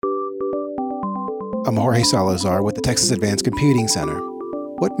I'm Jorge Salazar with the Texas Advanced Computing Center.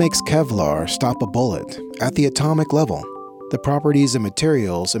 What makes Kevlar stop a bullet at the atomic level? The properties of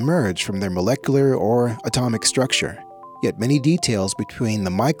materials emerge from their molecular or atomic structure, yet many details between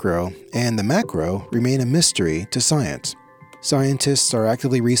the micro and the macro remain a mystery to science. Scientists are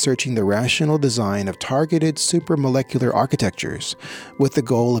actively researching the rational design of targeted supramolecular architectures with the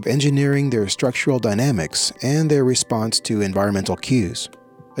goal of engineering their structural dynamics and their response to environmental cues.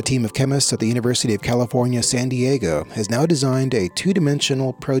 A team of chemists at the University of California, San Diego has now designed a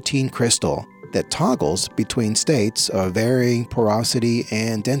two-dimensional protein crystal that toggles between states of varying porosity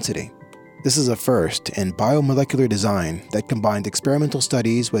and density. This is a first in biomolecular design that combined experimental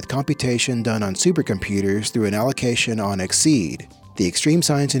studies with computation done on supercomputers through an allocation on XSEED, the Extreme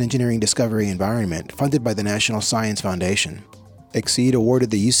Science and Engineering Discovery Environment funded by the National Science Foundation. XSEED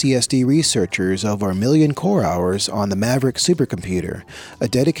awarded the UCSD researchers over 1 million core hours on the Maverick supercomputer, a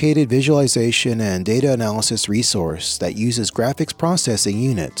dedicated visualization and data analysis resource that uses graphics processing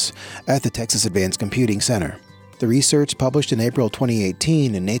units at the Texas Advanced Computing Center. The research, published in April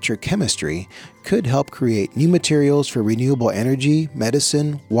 2018 in Nature Chemistry, could help create new materials for renewable energy,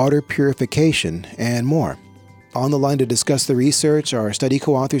 medicine, water purification, and more. On the line to discuss the research are study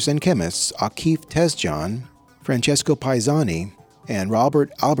co-authors and chemists Akif Tezcan, Francesco Paesani, and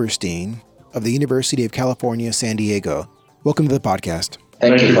Robert Alberstein of the University of California, San Diego. Welcome to the podcast.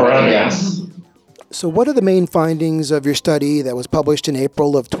 Thank you for having us. So what are the main findings of your study that was published in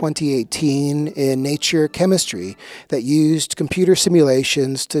April of 2018 in Nature Chemistry that used computer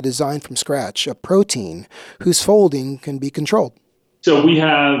simulations to design from scratch a protein whose folding can be controlled? So we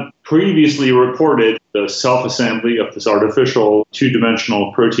have previously reported the self-assembly of this artificial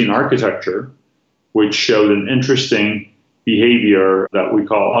two-dimensional protein architecture, which showed an interesting behavior that we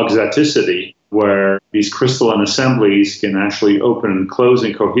call auxeticity, where these crystalline assemblies can actually open and close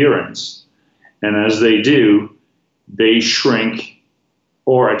in coherence. And as they do, they shrink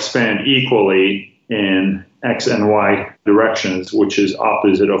or expand equally in X and Y directions, which is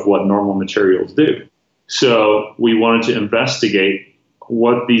opposite of what normal materials do. So we wanted to investigate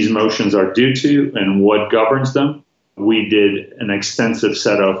what these motions are due to and what governs them. We did an extensive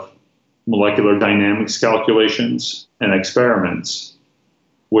set of molecular dynamics calculations and experiments,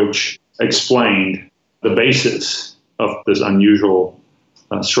 which explained the basis of this unusual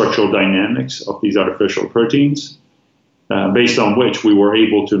structural dynamics of these artificial proteins, based on which we were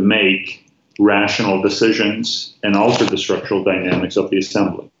able to make rational decisions and alter the structural dynamics of the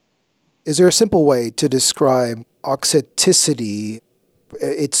assembly. Is there a simple way to describe auxeticity?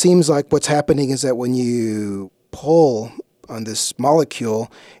 It seems like what's happening is that when you pull on this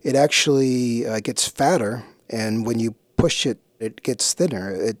molecule, it actually gets fatter, and when you push it, it gets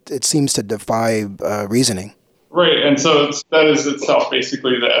thinner. It seems to defy reasoning. Right, and so that is itself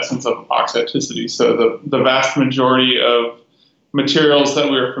basically the essence of auxeticity. So the vast majority of materials that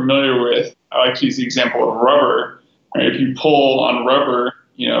we're familiar with, I like to use the example of rubber. Right? If you pull on rubber,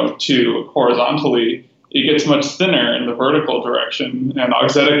 to horizontally, it gets much thinner in the vertical direction, and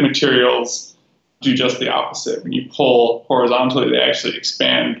auxetic materials do just the opposite. When you pull horizontally, they actually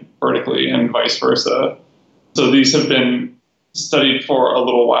expand vertically, and vice versa. So these have been studied for a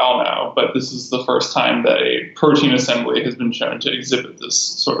little while now, but this is the first time that a protein assembly has been shown to exhibit this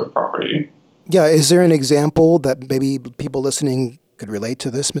sort of property. Yeah, is there an example that maybe people listening could relate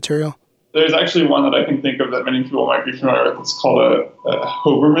to this material? There's actually one that I can think of that many people might be familiar with. It's called a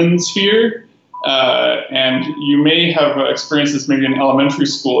Hoberman sphere. And you may have experienced this maybe in elementary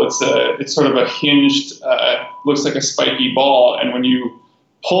school. It's sort of a hinged, looks like a spiky ball, and when you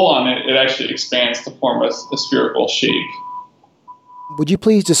pull on it, it actually expands to form a spherical shape. Would you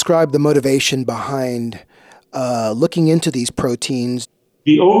please describe the motivation behind looking into these proteins?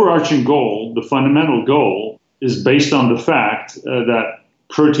 The overarching goal, the fundamental goal, is based on the fact that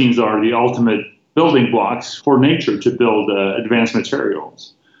proteins are the ultimate building blocks for nature to build advanced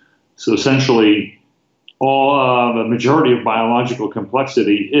materials. So essentially, the majority of biological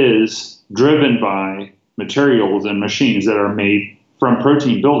complexity is driven by materials and machines that are made from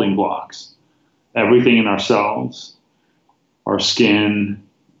protein building blocks. Everything in our cells, our skin,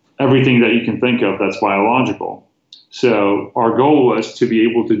 everything that you can think of that's biological. So our goal was to be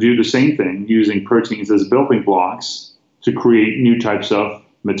able to do the same thing using proteins as building blocks to create new types of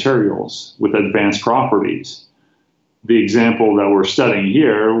materials with advanced properties. The example that we're studying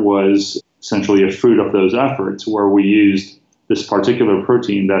here was essentially a fruit of those efforts, where we used this particular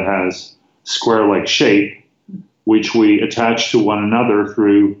protein that has square-like shape, which we attached to one another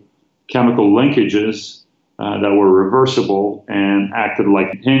through chemical linkages that were reversible and acted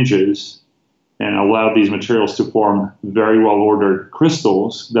like hinges. and allowed these materials to form very well-ordered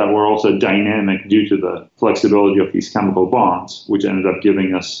crystals that were also dynamic due to the flexibility of these chemical bonds, which ended up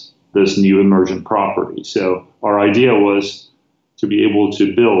giving us this new emergent property. So our idea was to be able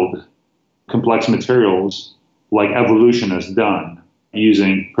to build complex materials like evolution has done,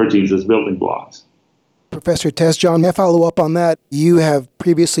 using proteins as building blocks. Professor Tezcan, may I follow up on that? You have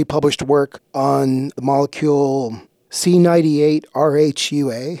previously published work on the molecule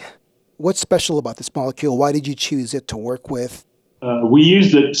C98RHUA. What's special about this molecule? Why did you choose it to work with? We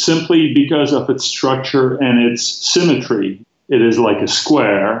used it simply because of its structure and its symmetry. It is like a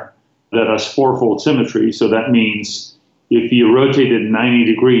square that has fourfold symmetry, so that means if you rotate it 90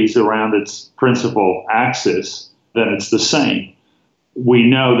 degrees around its principal axis, then it's the same. We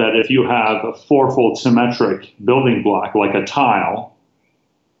know that if you have a fourfold symmetric building block like a tile,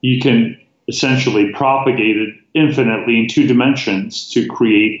 you can essentially propagate it infinitely in 2 dimensions to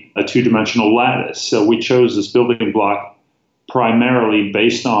create a 2-dimensional lattice. So we chose this building block primarily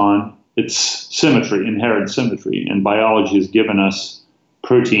based on its symmetry, inherent symmetry, and biology has given us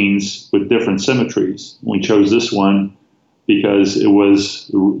proteins with different symmetries. We chose this one because it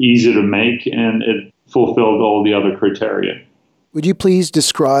was easy to make and it fulfilled all the other criteria. Would you please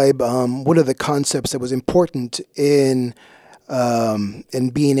describe what are the concepts that was important in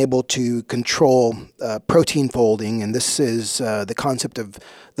being able to control protein folding? And this is the concept of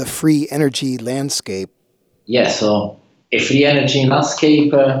the free energy landscape. Yeah, so a free energy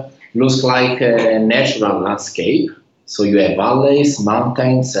landscape looks like a natural landscape. So you have valleys,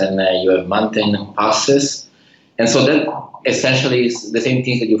 mountains, and you have mountain passes. And so that essentially is the same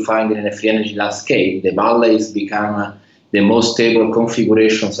thing that you find in a free energy landscape. The valleys become the most stable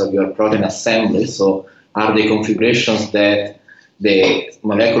configurations of your protein assembly. So are the configurations that the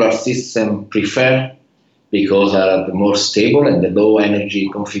molecular system prefer because are the more stable and the low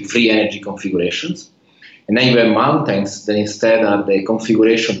energy, free energy configurations. And then you have mountains that instead are the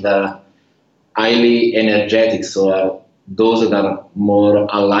configurations that are highly energetic, so are those that are more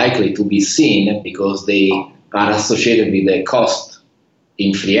unlikely to be seen because they are associated with the cost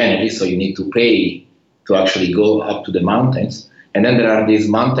in free energy, so you need to pay to actually go up to the mountains. And then there are these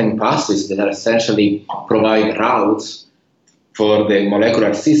mountain passes that are essentially provide routes for the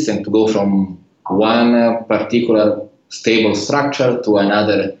molecular system to go from one particular stable structure to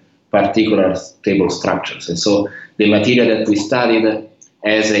another particular stable structures. And so the material that we studied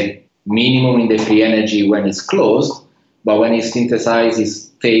has a minimum in the free energy when it's closed, but when it's synthesized, it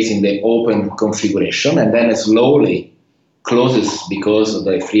stays in the open configuration and then it slowly closes because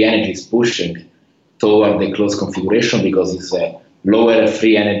the free energy is pushing toward the closed configuration because it's a lower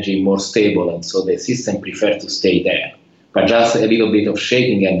free energy, more stable, and so the system prefers to stay there. But just a little bit of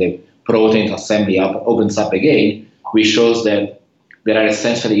shaking and the protein assembly opens up again, which shows that there are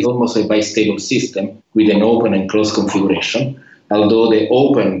essentially almost a bistable system with an open and closed configuration, although the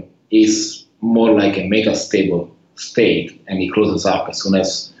open is more like a metastable state and it closes up as soon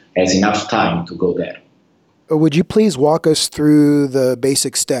as has enough time to go there. Would you please walk us through the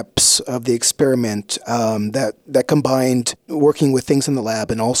basic steps of the experiment that combined working with things in the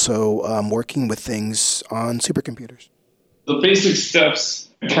lab and also working with things on supercomputers? The basic steps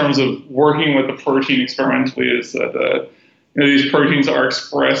in terms of working with the protein experimentally is that these proteins are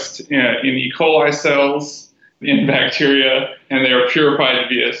expressed in E. coli cells, in bacteria, and they are purified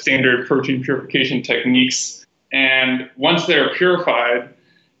via standard protein purification techniques. And once they are purified,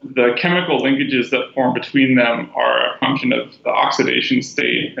 the chemical linkages that form between them are a function of the oxidation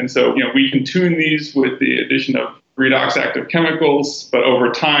state. And so, we can tune these with the addition of redox active chemicals, but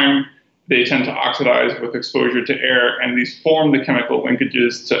over time, they tend to oxidize with exposure to air, and these form the chemical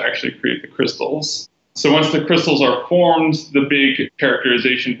linkages to actually create the crystals. So once the crystals are formed, the big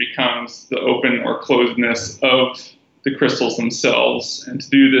characterization becomes the open or closedness of the crystals themselves. And to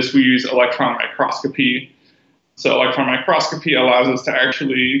do this, we use electron microscopy. So electron microscopy allows us to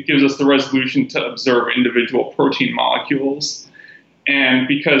actually, gives us the resolution to observe individual protein molecules. And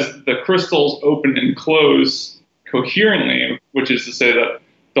because the crystals open and close coherently, which is to say that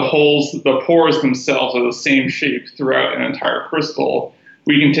the pores themselves are the same shape throughout an entire crystal,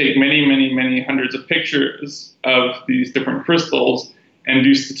 we can take many, many, many hundreds of pictures of these different crystals and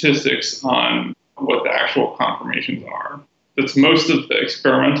do statistics on what the actual conformations are. That's most of the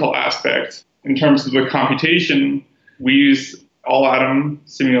experimental aspect. In terms of the computation, we use all-atom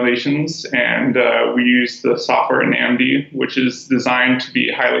simulations, and we use the software NAMD, which is designed to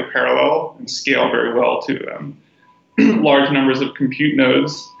be highly parallel and scale very well to large numbers of compute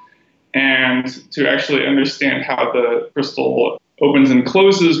nodes. And to actually understand how the crystal opens and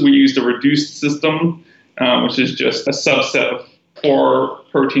closes, we used a reduced system, which is just a subset of 4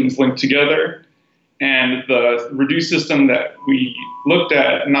 proteins linked together. And the reduced system that we looked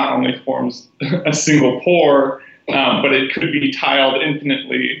at not only forms a single pore, but it could be tiled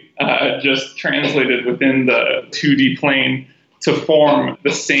infinitely, just translated within the 2D plane to form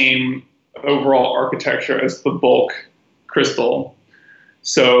the same overall architecture as the bulk crystal.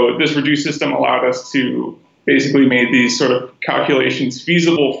 So this reduced system allowed us to basically made these sort of calculations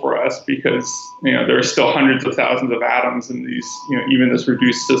feasible for us because there are still hundreds of thousands of atoms in these, even this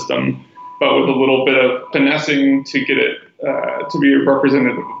reduced system, but with a little bit of finessing to get it to be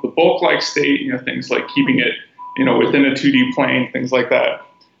representative of the bulk-like state, things like keeping it within a 2D plane, things like that.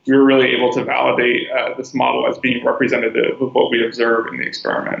 We were really able to validate this model as being representative of what we observe in the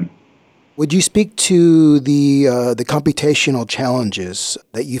experiment. Would you speak to the computational challenges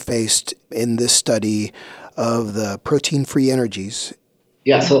that you faced in this study of the protein-free energies?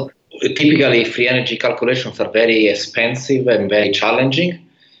 Yeah, so typically free energy calculations are very expensive and very challenging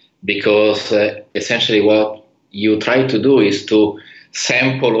because essentially what you try to do is to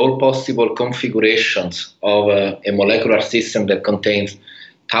sample all possible configurations of a molecular system that contains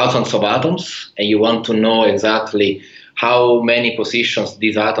thousands of atoms, and you want to know exactly how many positions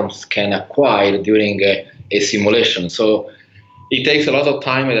these atoms can acquire during a simulation. So it takes a lot of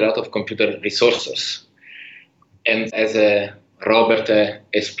time and a lot of computer resources. And as Robert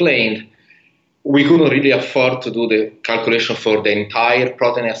explained, we couldn't really afford to do the calculation for the entire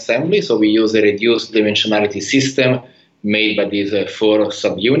protein assembly, so we use a reduced dimensionality system made by these 4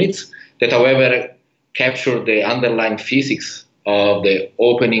 subunits that, however, capture the underlying physics of the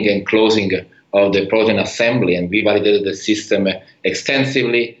opening and closing of the protein assembly, and we validated the system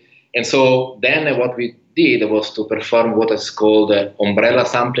extensively. And so then what we did was to perform what is called umbrella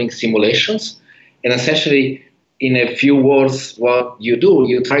sampling simulations. And essentially, in a few words, what you do,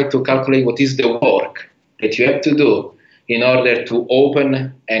 you try to calculate what is the work that you have to do in order to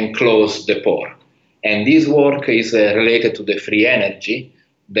open and close the pore. And this work is related to the free energy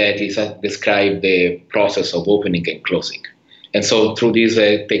that is described the process of opening and closing. And so through this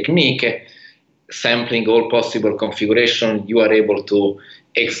technique, sampling all possible configuration, you are able to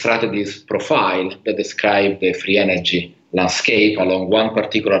extract this profile that describes the free energy landscape along one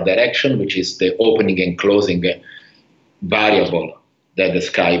particular direction, which is the opening and closing variable that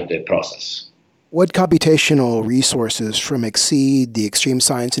describe the process. What computational resources from EXCEED, the Extreme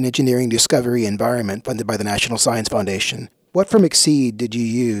Science and Engineering Discovery Environment funded by the National Science Foundation, what from EXCEED did you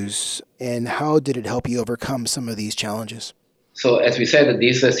use, and how did it help you overcome some of these challenges? So as we said,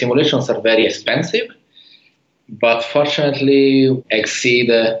 these simulations are very expensive, but fortunately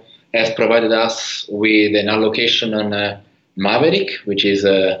EXCEED has provided us with an allocation on Maverick, which is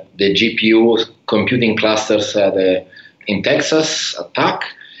the GPU computing clusters in Texas at TAC.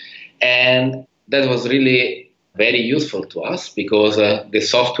 And that was really very useful to us because the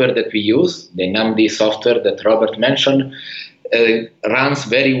software that we use, the NumD software that Robert mentioned, runs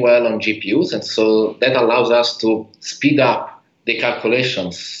very well on GPUs. And so that allows us to speed up the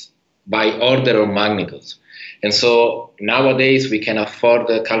calculations by order of magnitude. And so nowadays we can afford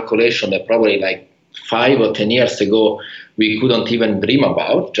a calculation that probably like 5 or 10 years ago we couldn't even dream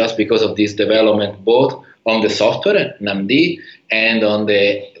about, just because of this development both on the software, NumD, and on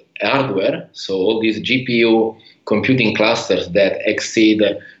the hardware. So all these GPU computing clusters that EXCEED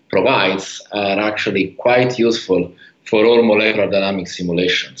provides are actually quite useful for all molecular dynamics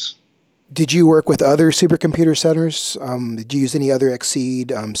simulations. Did you work with other supercomputer centers? Did you use any other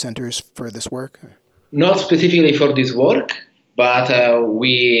EXCEED centers for this work? Not specifically for this work, but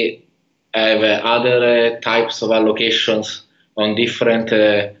we have other types of allocations on different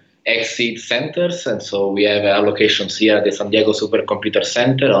EXCEED centers. And so we have allocations here at the San Diego Supercomputer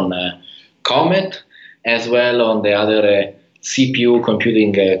Center on Comet, as well on the other CPU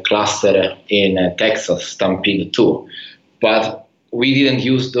computing cluster in Texas, Stampede 2. But we didn't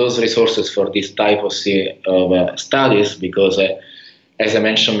use those resources for this type of studies because, as I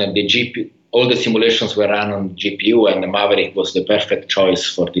mentioned, all the simulations were run on GPU, and the Maverick was the perfect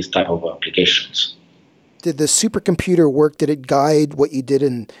choice for this type of applications. Did the supercomputer work, did it guide what you did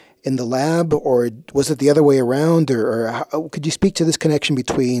in the lab, or was it the other way around? Or how, could you speak to this connection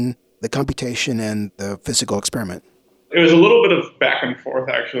between the computation and the physical experiment? It was a little bit of back and forth,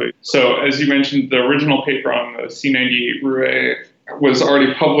 actually. So as you mentioned, the original paper on the C98 Rouet was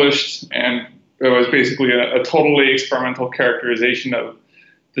already published, and it was basically a totally experimental characterization of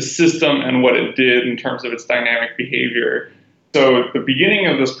the system and what it did in terms of its dynamic behavior. So the beginning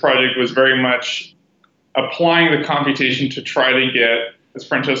of this project was very much applying the computation to try to get, as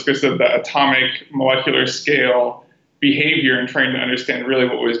Francesco said, the atomic molecular scale behavior and trying to understand really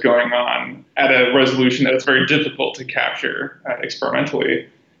what was going on at a resolution that's very difficult to capture experimentally.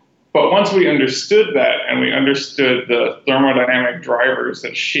 But once we understood that and we understood the thermodynamic drivers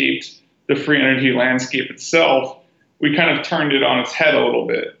that shaped the free energy landscape itself, we kind of turned it on its head a little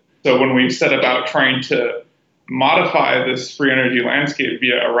bit. So when we set about trying to modify this free energy landscape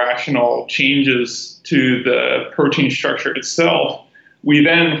via irrational changes to the protein structure itself, we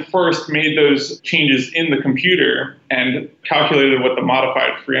then first made those changes in the computer and calculated what the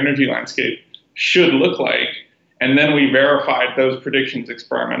modified free energy landscape should look like. And then we verified those predictions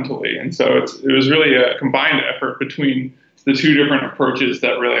experimentally. And so it was really a combined effort between the two different approaches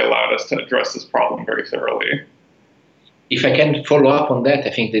that really allowed us to address this problem very thoroughly. If I can follow up on that,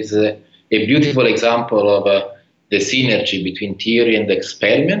 I think this is a beautiful example of the synergy between theory and the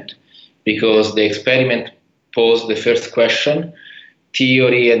experiment, because the experiment posed the first question.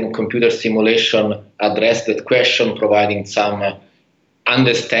 Theory and computer simulation addressed that question, providing some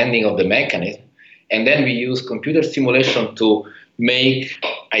understanding of the mechanism. And then we use computer simulation to make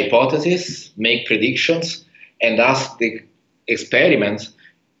hypotheses, make predictions, and ask the experiments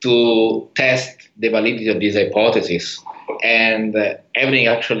to test the validity of these hypotheses. And everything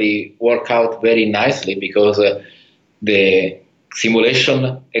actually worked out very nicely because the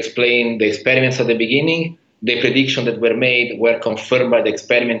simulation explained the experiments at the beginning, the predictions that were made were confirmed by the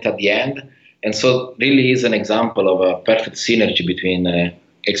experiment at the end. And so really is an example of a perfect synergy between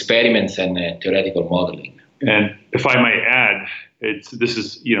experiments and theoretical modeling. And if I may add, this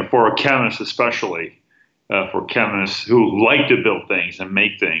is for a chemist especially, for chemists who like to build things and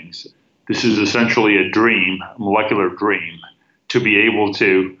make things, this is essentially a dream, a molecular dream, to be able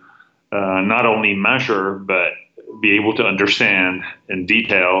to not only measure, but be able to understand in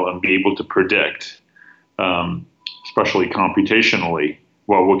detail and be able to predict, especially computationally,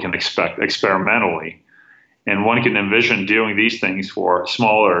 what we can expect experimentally. And one can envision doing these things for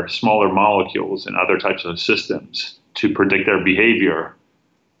smaller molecules and other types of systems to predict their behavior.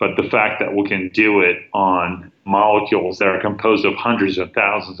 But the fact that we can do it on molecules that are composed of hundreds of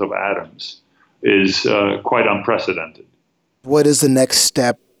thousands of atoms is quite unprecedented. What is the next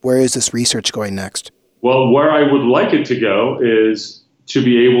step? Where is this research going next? Well, where I would like it to go is to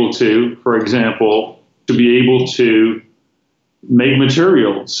be able to, for example, to be able to make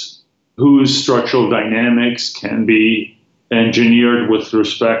materials whose structural dynamics can be engineered with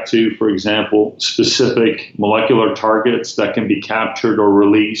respect to, for example, specific molecular targets that can be captured or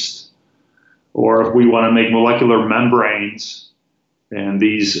released. Or if we want to make molecular membranes, and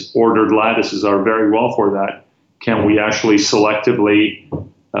these ordered lattices are very well for that, can we actually selectively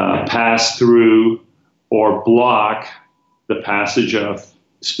pass through or block the passage of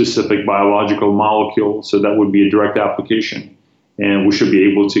specific biological molecules? So that would be a direct application. And we should be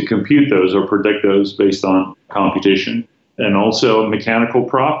able to compute those or predict those based on computation. And also mechanical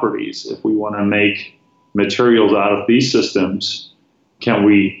properties. If we want to make materials out of these systems, can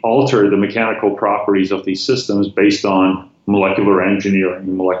we alter the mechanical properties of these systems based on molecular engineering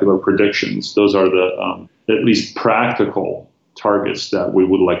and molecular predictions? Those are the at least practical targets that we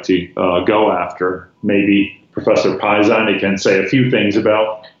would like to go after. Maybe Professor Paesani can say a few things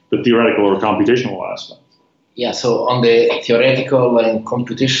about the theoretical or computational aspect. Yeah, so on the theoretical and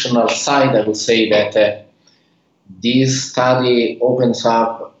computational side, I would say that this study opens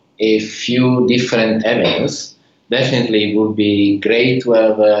up a few different avenues. Definitely it would be great to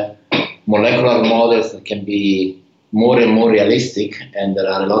have molecular models that can be more and more realistic, and there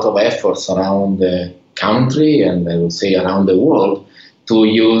are a lot of efforts around the country and I would say around the world to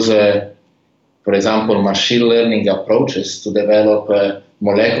use, for example, machine learning approaches to develop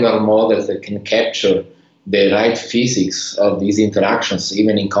molecular models that can capture the right physics of these interactions,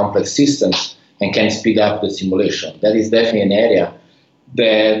 even in complex systems, and can speed up the simulation. That is definitely an area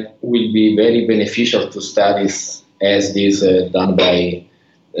that will be very beneficial to studies as this done by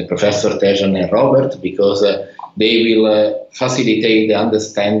Professor Tejan and Robert, because they will facilitate the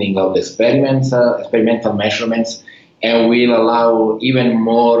understanding of the experiments, experimental measurements, and will allow even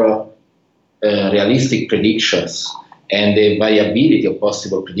more realistic predictions, and the variability of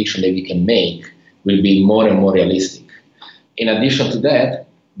possible prediction that we can make will be more and more realistic. In addition to that,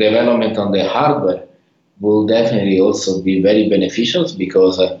 development on the hardware will definitely also be very beneficial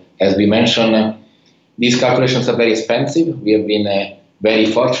because, as we mentioned, these calculations are very expensive. We have been very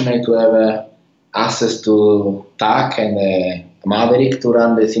fortunate to have access to TAC and Maverick to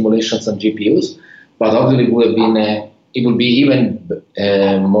run the simulations on GPUs, but obviously it would be even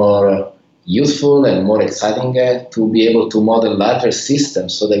more useful and more exciting to be able to model larger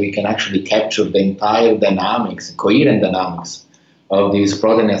systems so that we can actually capture the entire dynamics, coherent dynamics of this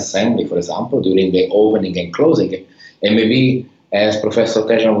protein assembly, for example, during the opening and closing. And maybe, as Professor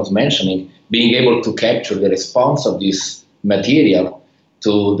Tejan was mentioning, being able to capture the response of this material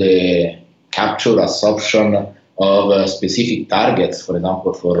to the capture absorption of specific targets, for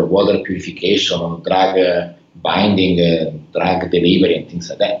example, for water purification or drug binding, drug delivery, and things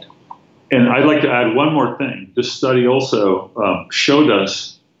like that. And I'd like to add one more thing. This study also showed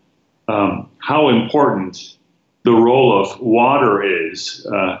us how important the role of water is,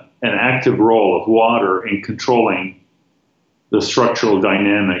 an active role of water in controlling the structural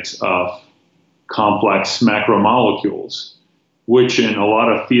dynamics of complex macromolecules, which in a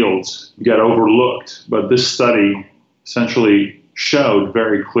lot of fields get overlooked. But this study essentially showed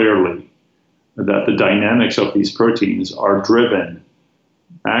very clearly that the dynamics of these proteins are driven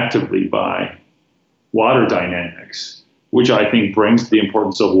actively by water dynamics, which I think brings the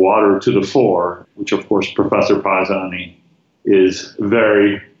importance of water to the fore, which of course Professor Paesani is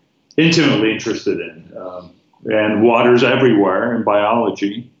very intimately interested in. And water's everywhere in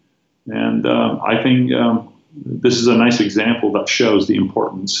biology. And I think this is a nice example that shows the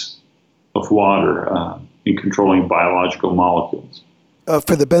importance of water in controlling biological molecules.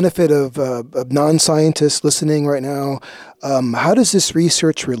 For the benefit of non-scientists listening right now, how does this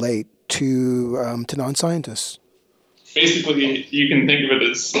research relate to non-scientists? Basically, you can think of it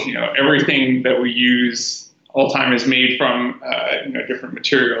as everything that we use all the time is made from different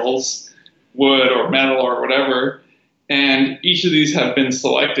materials, wood or metal or whatever, and each of these have been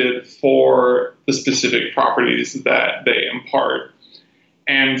selected for the specific properties that they impart.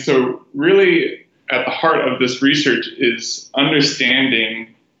 And so really at the heart of this research is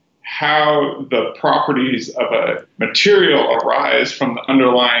understanding how the properties of a material arise from the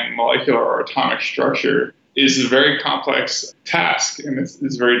underlying molecular or atomic structure is a very complex task, and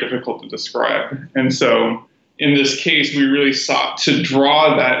it's very difficult to describe. And so in this case, we really sought to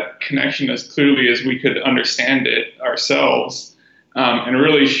draw that connection as clearly as we could understand it ourselves, and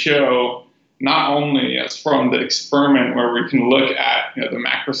really show not only as from the experiment where we can look at the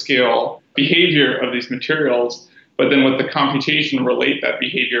macro scale behavior of these materials, but then with the computation relate that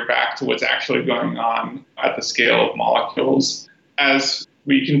behavior back to what's actually going on at the scale of molecules. As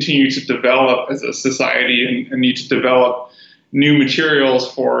we continue to develop as a society and need to develop new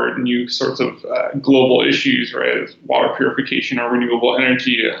materials for new sorts of global issues, right, as water purification or renewable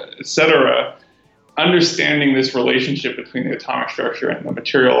energy, et cetera, understanding this relationship between the atomic structure and the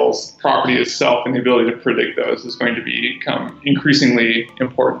materials property itself and the ability to predict those is going to become increasingly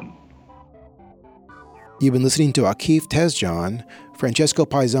important. You've been listening to Akif Tezcan, Francesco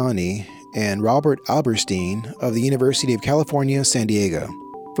Paesani, and Robert Alberstein of the University of California, San Diego.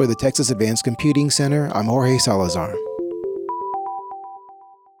 For the Texas Advanced Computing Center, I'm Jorge Salazar.